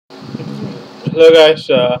Hello guys,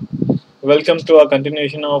 welcome to our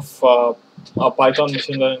continuation of our Python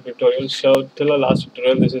machine learning tutorial. So till our last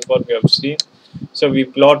tutorial, this is what we have seen. So we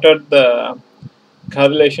plotted the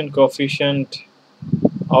correlation coefficient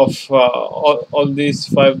of all these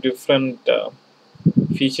five different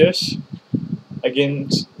features. Again,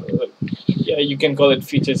 yeah, you can call it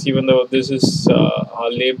features even though this is a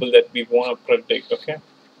label that we want to predict. Okay,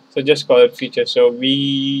 so just call it features. So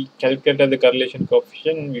we calculated the correlation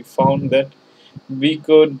coefficient. We found that we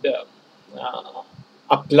could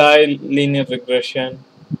apply linear regression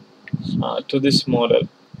to this model.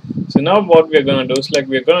 So now what we're going to do is like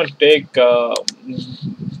we're going to take the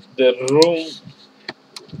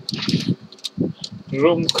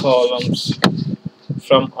room columns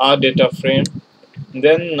from our data frame,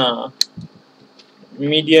 then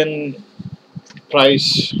median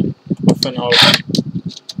price of an hour.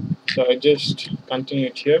 So I just continue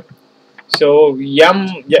it here. So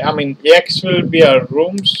I mean x will be our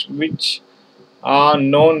rooms which are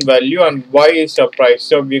known value and y is a price.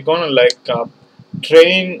 So we're gonna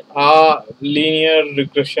train our linear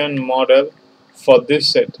regression model for this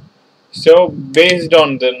set. So based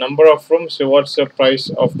on the number of rooms, so what's the price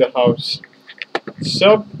of the house?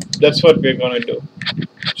 So that's what we're gonna do.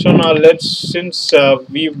 So now since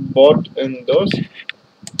we bought in those,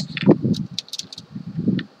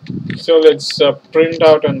 so let's print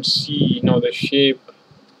out and see the shape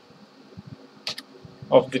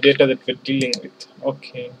of the data that we're dealing with.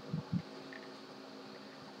 Okay.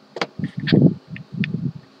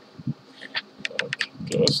 Okay,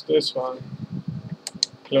 close this one.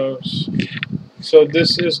 Close. So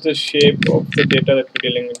this is the shape of the data that we're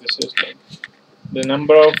dealing with. This is like the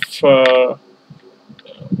number of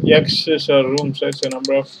x is a rooms, right? So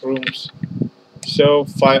number of rooms. So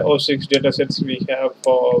 506 data sets we have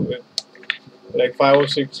for with like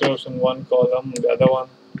 506 rows in one column. The other one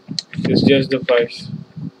is just the price.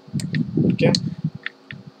 Okay.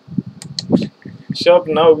 So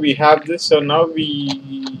now we have this. So now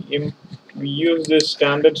we use this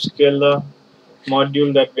standard scalar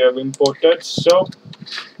module that we have imported. So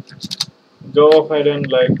go ahead and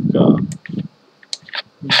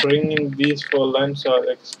bring in these four lines. I'll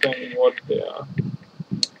explain what they are.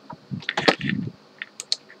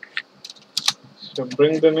 So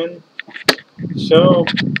bring them in. So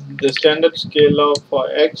the standard scalar for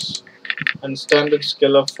x and standard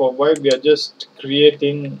scalar for y, we are just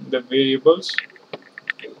creating the variables,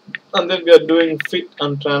 and then we are doing fit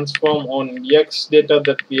and transform on x data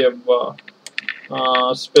that we have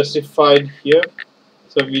specified here.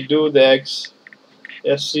 So we do the x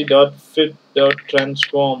sc dot fit dot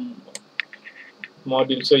transform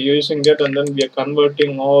module. So using that, and then we are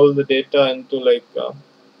converting all the data into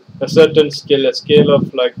a certain scale, a scale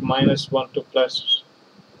of like -1 to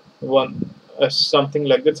 +1, something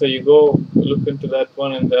like that. So you go look into that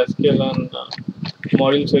one in the scale and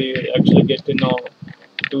module, so you actually get to know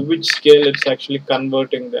to which scale it's actually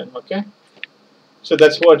converting them. Okay, so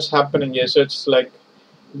that's what's happening here. So it's like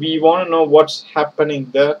we want to know what's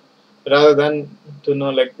happening there rather than to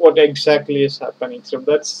know like what exactly is happening. So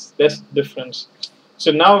that's the difference.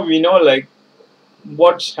 So now we know like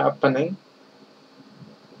what's happening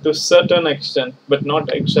to a certain extent, but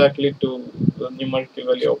not exactly to the numerical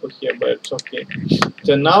value over here, but it's okay.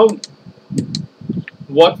 So now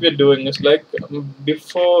what we're doing is like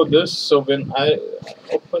before this, so when I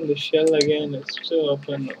open the shell again, it's still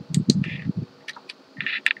open.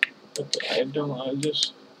 Okay, I'll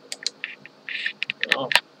just uh,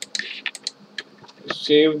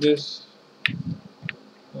 save this.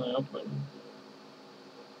 Open.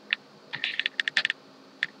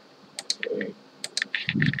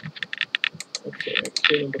 Okay, okay,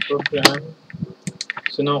 kill the program.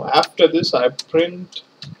 So now after this, I print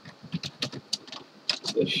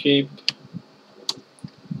the shape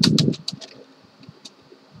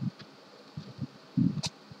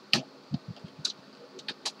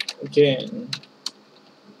again.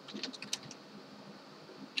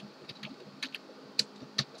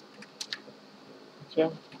 Okay.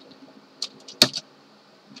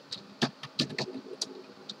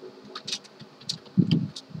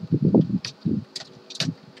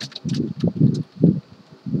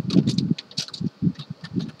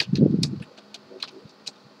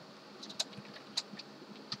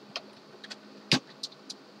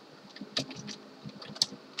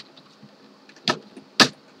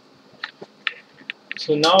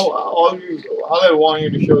 So now all I want you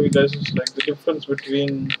to show you guys is like the difference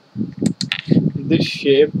between this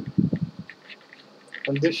shape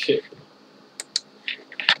and this shape.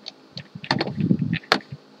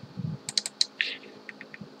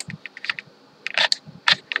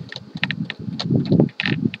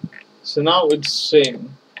 So now it's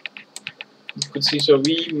same. You could see. So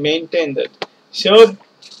we maintain that. So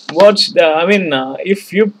what's the? I mean,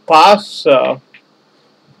 if you pass.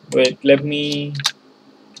 Wait, let me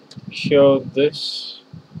show this.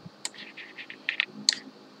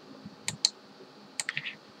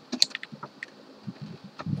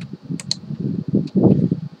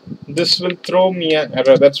 This will throw me an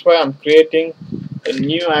error. That's why I'm creating a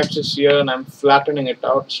new axis here and I'm flattening it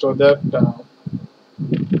out so that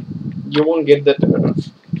you won't get that error.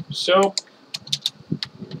 So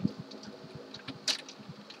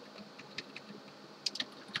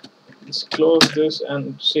let's close this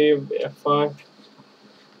and save F5.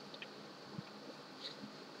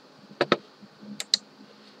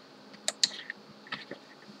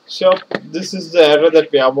 So this is the error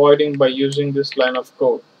that we are avoiding by using this line of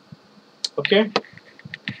code. Okay,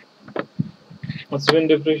 it's been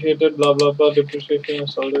depreciated, blah blah blah, depreciation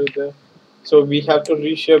is already there. So we have to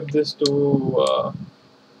reshape this to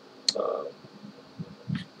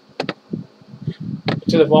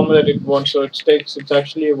the format that it wants. So it's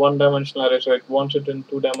actually a one-dimensional array, so it wants it in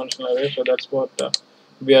two-dimensional array. So that's what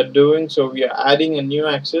we are doing. So we are adding a new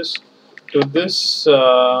axis to this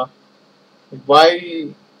y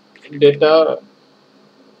data,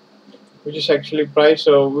 which is actually price,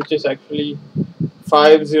 so which is actually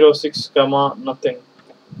 506 comma nothing.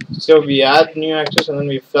 So we add new axis and then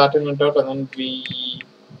we flatten it out and then we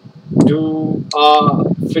do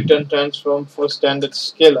fit and transform for standard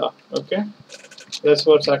scalar. Okay, that's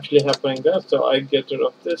what's actually happening there. So I get rid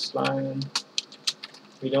of this line.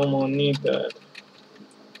 We don't need that.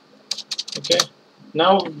 Okay,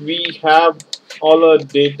 now we have all our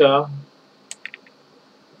data,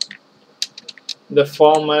 the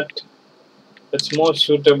format that's more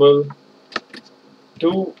suitable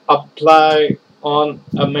to apply on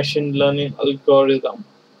a machine learning algorithm.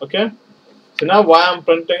 Okay, so now why I'm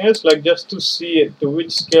printing is like just to see it to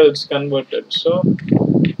which scale it's converted. So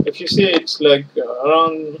if you see it's like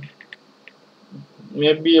around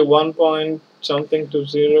maybe 1 point something to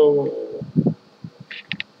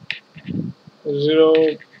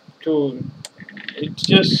 0.02, it's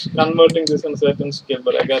just converting this in a certain scale,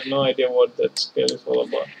 but I got no idea what that scale is all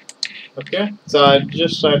about. Okay, so I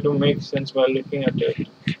just try to make sense by looking at it,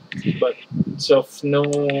 but it's of no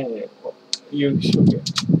use. Okay,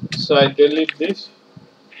 so I delete this.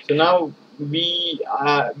 So now we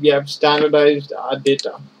have standardized our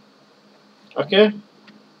data. Okay,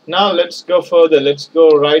 now let's go further. Let's go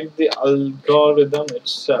write the algorithm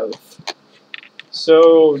itself.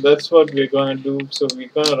 So that's what we're gonna do. So we're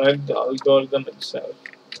gonna write the algorithm itself.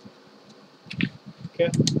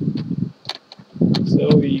 Okay, so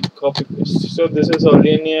we copy paste. So this is a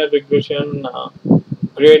linear regression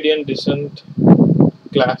gradient descent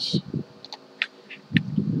class.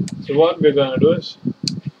 So what we're gonna do is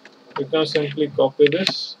we're gonna simply copy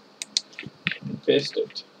this and paste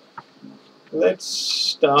it. Let's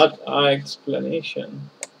start our explanation.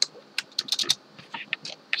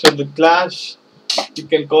 So the class, you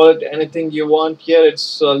can call it anything you want. Here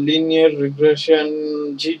it's linear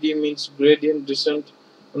regression. GD means gradient descent,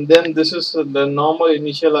 and then this is the normal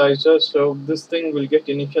initializer. So this thing will get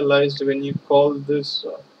initialized when you call this,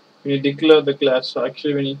 when you declare the class. So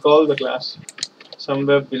actually when you call the class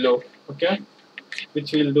somewhere below, okay,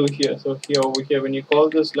 which we'll do here. So here over here when you call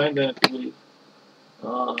this line, then it will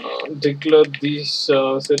declare these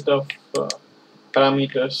set of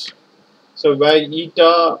parameters. So where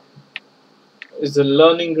eta is the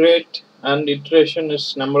learning rate and iteration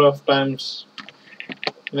is number of times,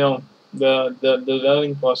 the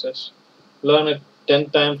learning process. Learn it 10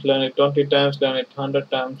 times, learn it 20 times, learn it 100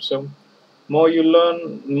 times. So more you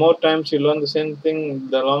learn, more times you learn the same thing,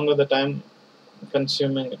 the longer the time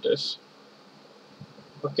consuming it is.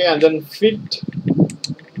 Okay, and then fit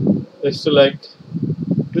is to like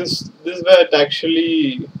this where it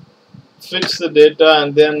actually fits the data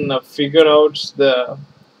and then figure out the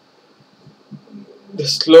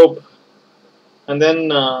slope, and then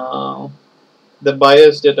the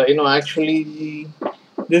bias data. Actually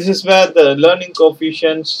this is where the learning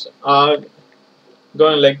coefficients are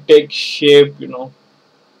gonna like take shape.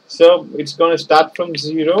 So it's gonna start from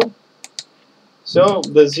 0. So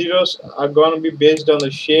the zeros are gonna be based on the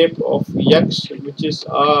shape of x, which is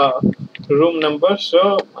our room number.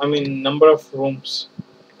 So I mean number of rooms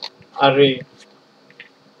array.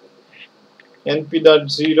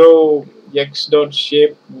 np.0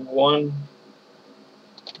 x.shape 1.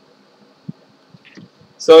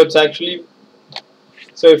 So it's actually,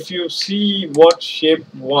 so if you see what shape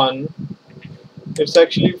 1, it's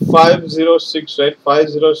actually 506, right?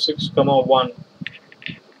 506 comma 1.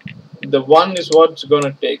 The 1 is what's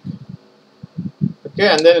gonna take. Okay, Okay,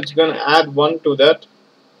 and then it's going to add 1 to that,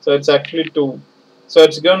 so it's actually 2. So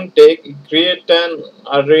it's going to create an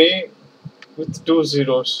array with 2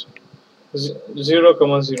 zeros, 0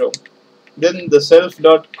 comma 0. Then the self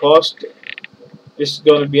dot cost is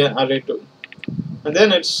going to be an array too, and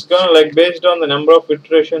then it's going to, like, based on the number of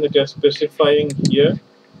iteration that you're specifying here,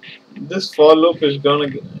 this for loop is going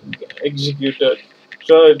to get executed.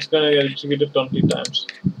 So it's going to get executed 20 times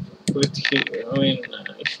with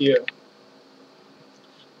here.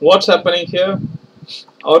 What's happening here?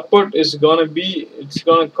 Output is going to be, it's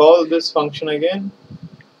going to call this function again,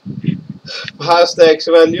 pass the x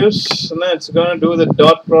values, and then it's going to do the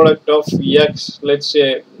dot product of x, let's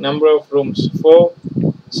say number of rooms, 4.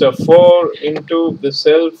 So 4 into the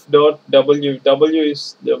self dot w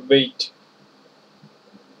is the weight.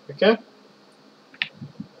 Okay,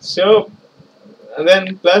 so, and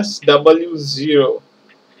then plus w0.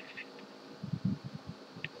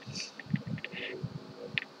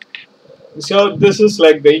 So this is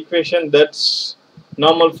like the equation that's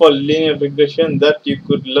normal for linear regression that you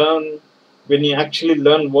could learn when you actually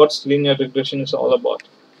learn what linear regression is all about.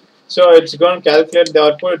 So it's going to calculate the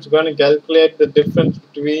output, it's going to calculate the difference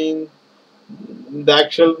between the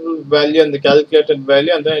actual value and the calculated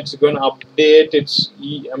value, and then it's going to update its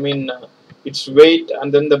weight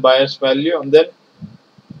and then the bias value, and then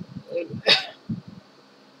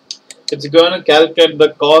it's going to calculate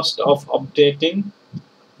the cost of updating.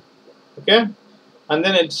 Okay, and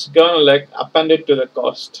then it's going to, like, append it to the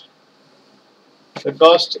cost. The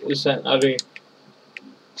cost is an array.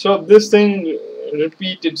 So this thing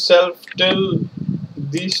repeat itself till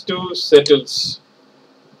these two settles.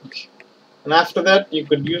 And after that, you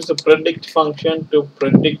could use the predict function to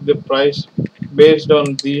predict the price based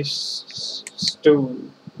on these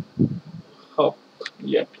two. Hop.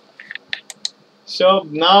 Yeah. So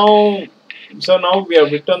now we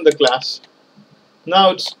have written the class.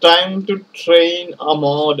 Now it's time to train a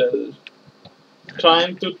model.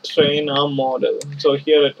 So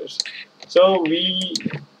here it is. So we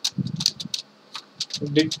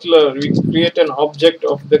create an object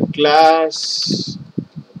of the class.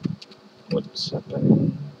 What's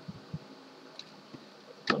happening?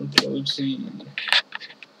 Control C.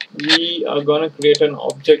 We are gonna create an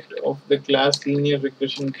object of the class linear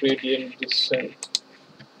regression gradient descent.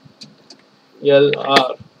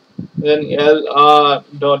 LR. Then LR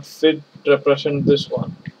dot fit represent this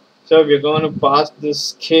one. So we're going to pass the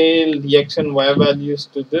scale, the x and y values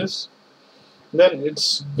to this. Then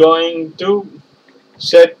it's going to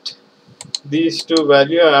set these two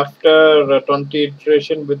values after 20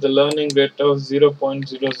 iteration with the learning rate of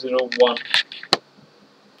 0.001.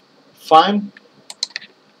 Fine.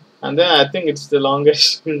 And then I think it's the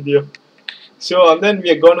longest video. So, and then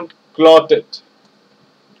we are going to plot it.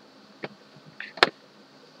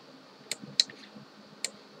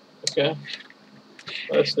 Okay.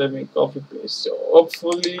 First, let me copy paste. So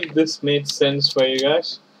hopefully this made sense for you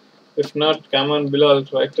guys. If not, comment below. I'll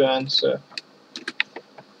try to answer.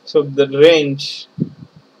 So the range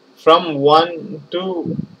from 1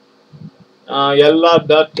 to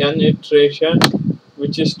LR.n iteration,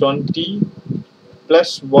 which is 20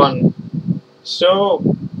 plus 1. So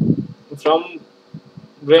from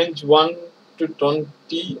range 1 to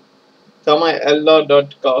 20, comma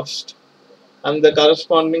LR.cost and the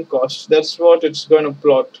corresponding cost. That's what it's going to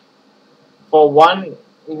plot. For 1,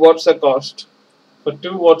 what's the cost? For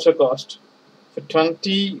 2, what's the cost? For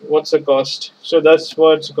 20, what's the cost? So that's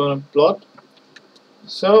what it's going to plot.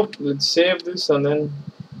 So let's save this and then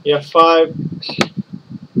F5,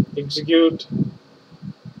 execute.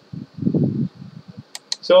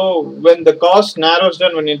 So when the cost narrows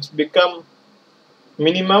down, when it's become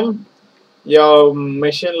minimum, your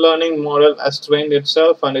machine learning model has trained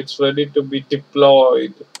itself and it's ready to be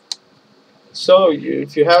deployed. So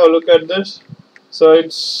if you have a look at this, so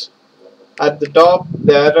it's at the top,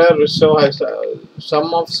 the error so has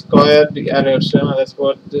sum of squared errors. That's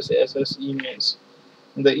what this SSE means.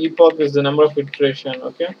 And the epoch is the number of iteration.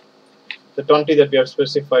 Okay, the 20 that we have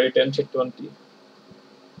specified, it ends at 20.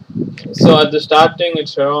 So at the starting,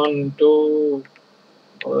 it's around 2,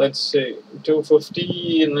 let's say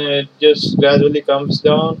 250, and it just gradually comes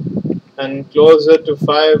down, and closer to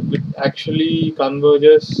 5, it actually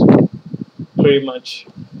converges pretty much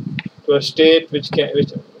to a state which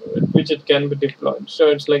it can be deployed. So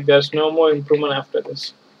it's like there's no more improvement after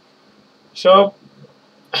this. So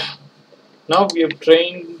now we have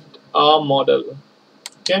trained our model.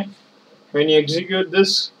 Okay, when you execute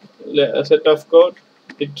this set of code,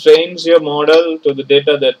 it trains your model to the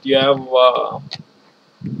data that you have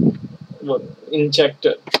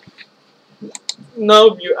injected.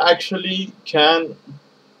 Now you actually can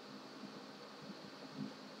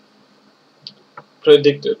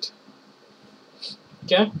predict it.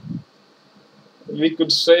 Okay, we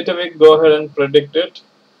could straight away go ahead and predict it.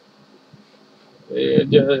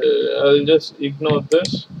 I'll just ignore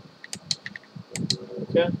this.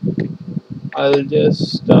 Okay, I'll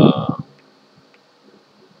just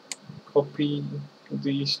copy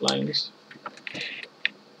these lines.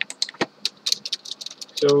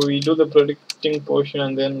 So we do the predicting portion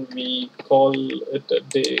and then we call it a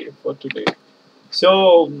day for today.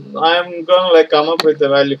 So I'm gonna like come up with a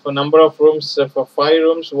value for number of rooms. For 5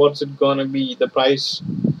 rooms, what's it gonna be, the price?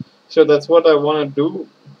 So that's what I wanna do,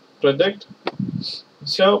 predict.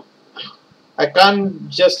 So I can't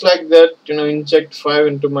just like that, inject 5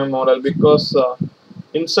 into my model, because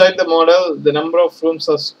inside the model the number of rooms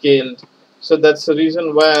are scaled. So that's the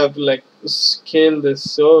reason why I have to like scale this.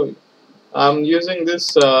 So I'm using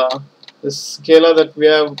this scalar that we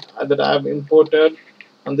have that I have imported,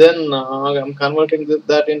 and then I'm converting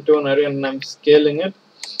that into an array and I'm scaling it.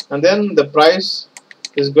 And then the price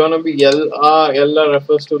is going to be LR. LR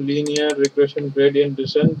refers to linear regression gradient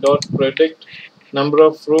descent dot predict number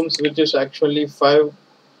of rooms, which is actually 5.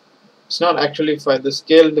 It's not actually 5. The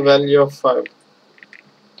scaled value of 5.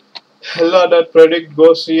 LR.predict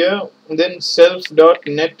goes here, and then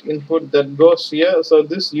self.net input that goes here. So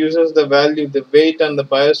this uses the value, the weight and the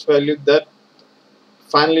bias value that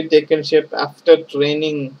finally taken shape after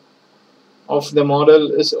training of the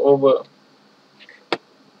model is over,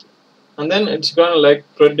 and then it's gonna like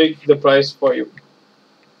predict the price for you.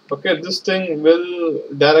 Okay, this thing will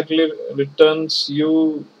directly returns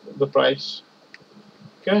you the price.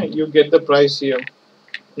 Okay, you get the price here,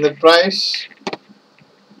 and the price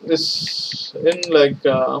is in like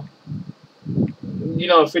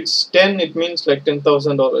if it's 10, it means like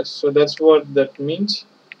 $10,000. So that's what that means.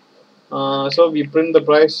 So we print the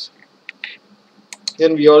price,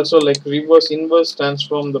 then we also like inverse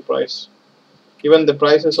transform the price. Even the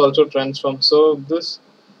price is also transformed. So this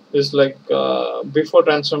is like before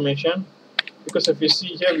transformation, because if you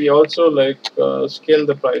see here we also like scale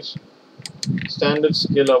the price, standard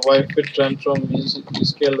scalar y fit transform, we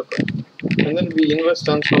scale the price, and then we inverse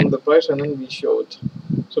transform the price and then we show it.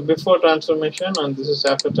 So before transformation, and this is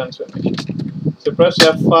after transformation. So press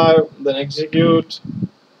F5, then execute.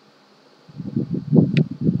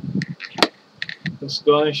 It's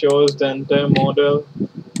going to show us the entire model.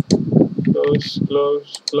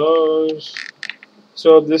 Close.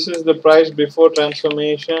 So this is the price before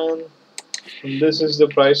transformation, and this is the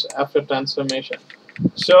price after transformation.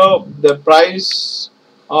 So the price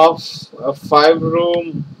of a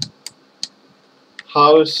 5-room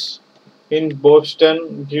house in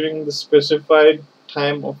Boston during the specified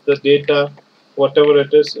time of the data, whatever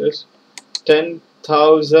it is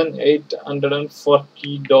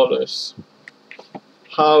 $10,840.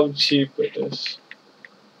 How cheap it is.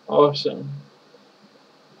 Awesome.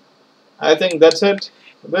 I think that's it.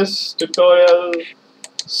 This tutorial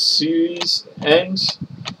series ends.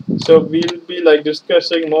 So we'll be like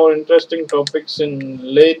discussing more interesting topics in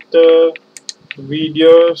later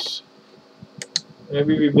videos.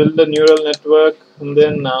 Maybe we build a neural network and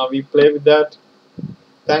then we play with that.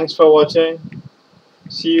 Thanks for watching.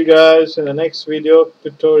 See you guys in the next video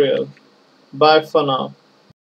tutorial. Bye for now.